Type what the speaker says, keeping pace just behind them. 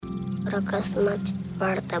પ્રકાશમાં જ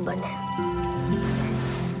વાર્તા બને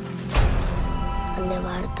અને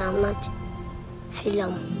વાર્તામાં જ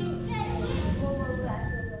film.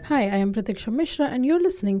 Hi, I am Pratikshya Mishra and you're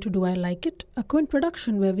listening to Do I Like It? A Quint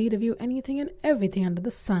production where we review anything and everything under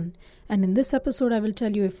the sun. And in this episode, I will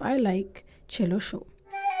tell you if I like Chhello Show.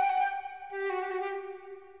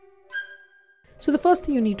 So the first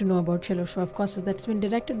thing you need to know about Chhello Show, of course, is that it's been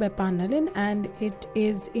directed by Pan Nalin and it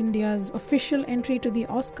is India's official entry to the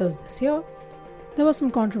Oscars this year. There was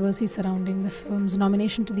some controversy surrounding the film's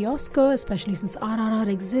nomination to the Oscar, especially since RRR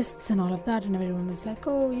exists and all of that, and everyone was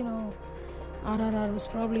like, RRR was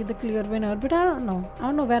probably the clear winner, but I don't know. I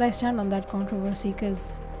don't know where I stand on that controversy because,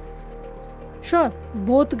 sure,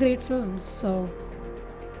 both great films, so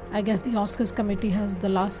I guess the Oscars committee has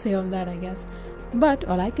the last say on that, I guess. But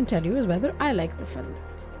all I can tell you is whether I like the film.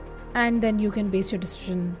 And then you can base your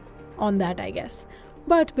decision on that, I guess.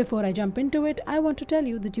 But before I jump into it, I want to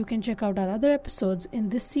tell you that you can check out our other episodes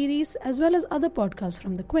in this series as well as other podcasts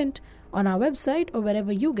from The Quint on our website or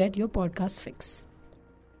wherever you get your podcast fix.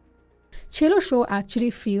 Chhello Show actually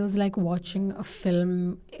feels like watching a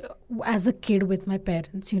film as a kid with my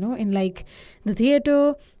parents, in like the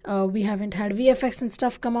theater. We haven't had VFX and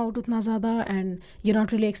stuff come out utna zyada, and you're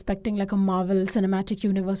not really expecting like a Marvel Cinematic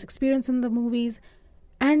Universe experience in the movies.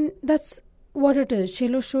 And that's what it is.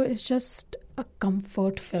 Chhello Show is just a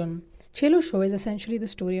comfort film. Chhello Show is essentially the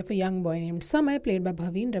story of a young boy named Samay, played by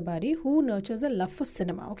Bhaveen Rabari, who nurtures a love for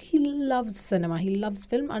cinema. Okay, he loves cinema. He loves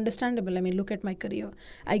film. Understandable. I mean, look at my career.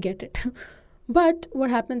 I get it. But what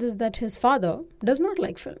happens is that his father does not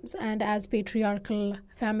like films. And as patriarchal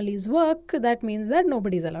families work, that means that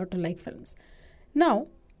nobody's allowed to like films. Now,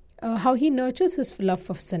 how he nurtures his love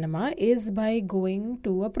for cinema is by going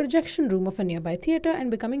to a projection room of a nearby theatre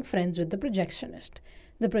and becoming friends with the projectionist.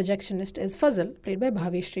 The projectionist is Fazal, played by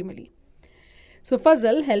Bhavesh Srimali. So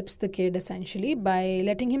Fazal helps the kid essentially by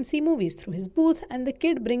letting him see movies through his booth, and the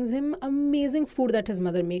kid brings him amazing food that his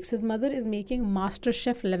mother makes. His mother is making master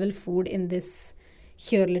chef level food in this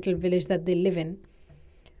here little village that they live in.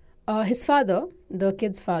 His father, the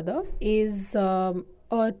kid's father, is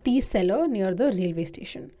a tea seller near the railway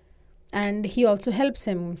station. And he also helps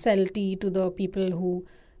him sell tea to the people who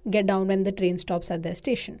get down when the train stops at their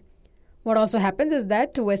station. What also happens is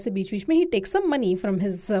that वैसे बीच में he takes some money from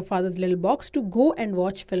his father's little box to go and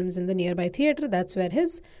watch films in the nearby theatre. That's where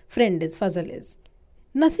his friend is, Fazal is.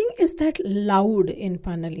 Nothing is that loud in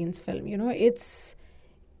Pan Nalin's film. It's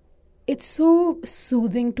so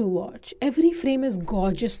soothing to watch. Every frame is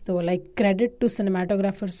gorgeous though. Like, credit to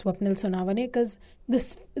cinematographer Swapnil Sonavane, because the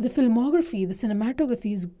filmography, the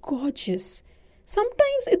cinematography is gorgeous.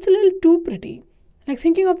 Sometimes it's a little too pretty. Like,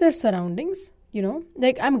 thinking of their surroundings.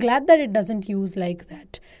 Like, I'm glad that it doesn't use like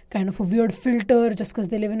that kind of a weird filter just because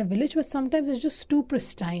they live in a village, but sometimes it's just too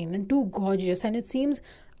pristine and too gorgeous and it seems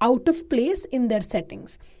out of place in their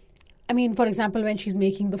settings. I mean, for example, when she's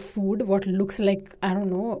making the food, what looks like,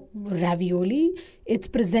 ravioli, it's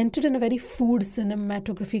presented in a very food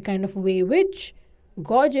cinematography kind of way, which,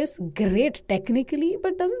 gorgeous, great technically,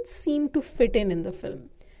 but doesn't seem to fit in the film.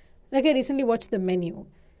 Like, I recently watched The Menu.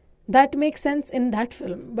 That makes sense in that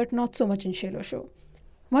film, but not so much in Chhello Show.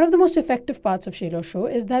 One of the most effective parts of Chhello Show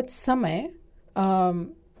is that Samay,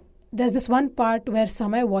 there's this one part where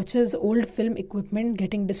Samay watches old film equipment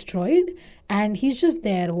getting destroyed and he's just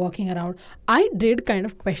there walking around. I did kind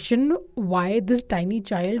of question why this tiny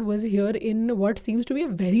child was here in what seems to be a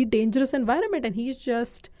very dangerous environment, and he's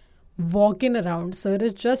just walking around. Sir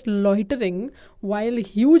is just loitering while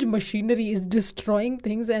huge machinery is destroying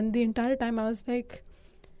things, and the entire time I was like,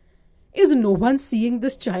 is no one seeing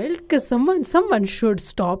this child? Because someone should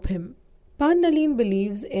stop him. Pan Nalin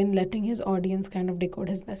believes in letting his audience kind of decode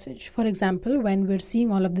his message. For example, when we're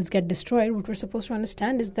seeing all of this get destroyed, what we're supposed to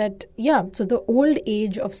understand is that, so the old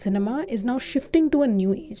age of cinema is now shifting to a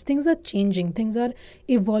new age. Things are changing. Things are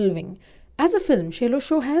evolving. As a film, Chhello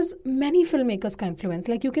Show has many filmmakers' influence.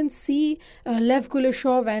 Like, you can see Lev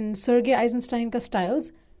Kuleshov and Sergei Eisenstein's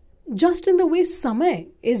styles just in the way Samay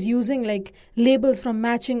is using like labels from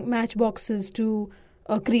matchboxes to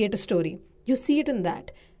create a story. You see it in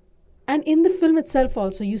that. And in the film itself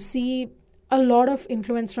also, you see a lot of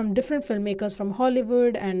influence from different filmmakers from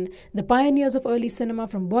Hollywood and the pioneers of early cinema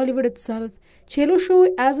from Bollywood itself. Chhello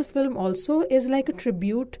Show as a film also is like a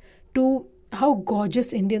tribute to how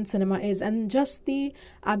gorgeous Indian cinema is and just the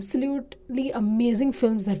absolutely amazing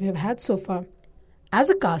films that we have had so far. As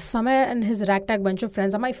a cast, Samay and his ragtag bunch of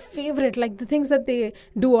friends are my favorite. Like, the things that they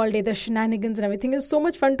do all day, the shenanigans and everything is so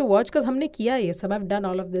much fun to watch because humne kiya ye sab. I've done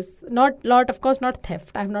all of this. Of course, not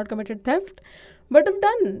theft. I have not committed theft. But I've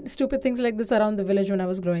done stupid things like this around the village when I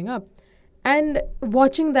was growing up. And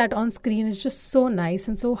watching that on screen is just so nice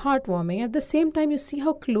and so heartwarming. At the same time, you see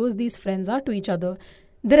how close these friends are to each other.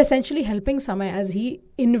 They're essentially helping Samay as he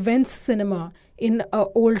invents cinema in an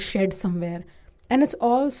old shed somewhere. And it's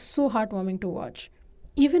all so heartwarming to watch.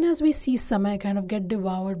 Even as we see Samay kind of get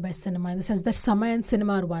devoured by cinema, in the sense that Samay and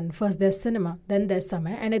cinema are one. First there's cinema, then there's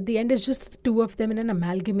Samay, and at the end it's just the two of them in an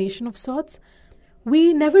amalgamation of sorts.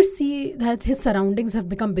 We never see that his surroundings have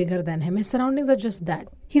become bigger than him. His surroundings are just that.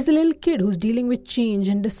 He's a little kid who's dealing with change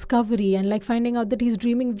and discovery and like finding out that he's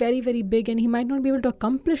dreaming very, very big and he might not be able to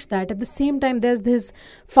accomplish that. At the same time, there's his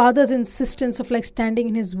father's insistence of like standing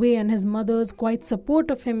in his way and his mother's quite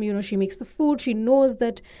support of him. You know, she makes the food. She knows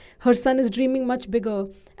that her son is dreaming much bigger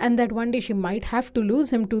and that one day she might have to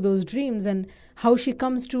lose him to those dreams, and how she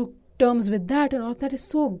comes to terms with that, and all of that is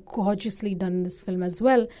so gorgeously done in this film as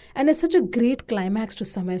well, and is such a great climax to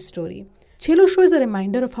Samay's story. Chhello Show is a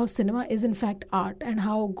reminder of how cinema is in fact art and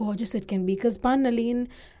how gorgeous it can be, because Pan Nalin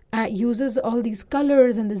uses all these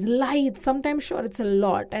colors and this light. Sometimes, sure, it's a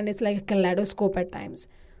lot and it's like a kaleidoscope at times,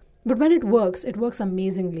 but when it works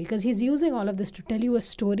amazingly, because he's using all of this to tell you a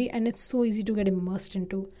story and it's so easy to get immersed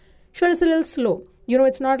into. Sure, it's a little slow. You know,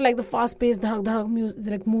 it's not like the fast-paced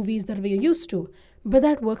like movies that we're used to, but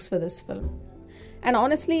that works for this film. And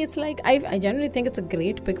honestly, it's like, I generally think it's a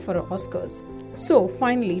great pick for Oscars. So,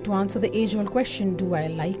 finally, to answer the age-old question, do I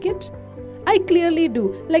like it? I clearly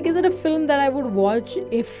do. Like, is it a film that I would watch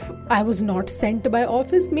if I was not sent by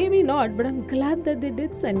Office? Maybe not, but I'm glad that they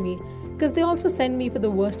did send me, because they also send me for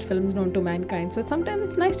the worst films known to mankind. So sometimes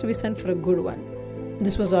it's nice to be sent for a good one.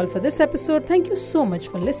 This was all for this episode. Thank you so much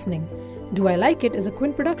for listening. Do I Like It is a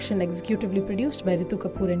Quint production executively produced by Ritu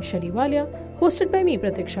Kapoor and Shelly Walia, hosted by me,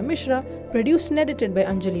 Pratikshya Mishra, produced and edited by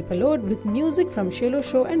Anjali Palod, with music from Chhello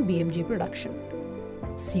Show and BMG Production.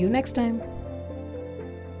 See you next time.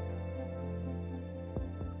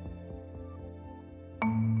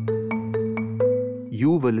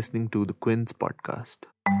 You were listening to the Quints podcast.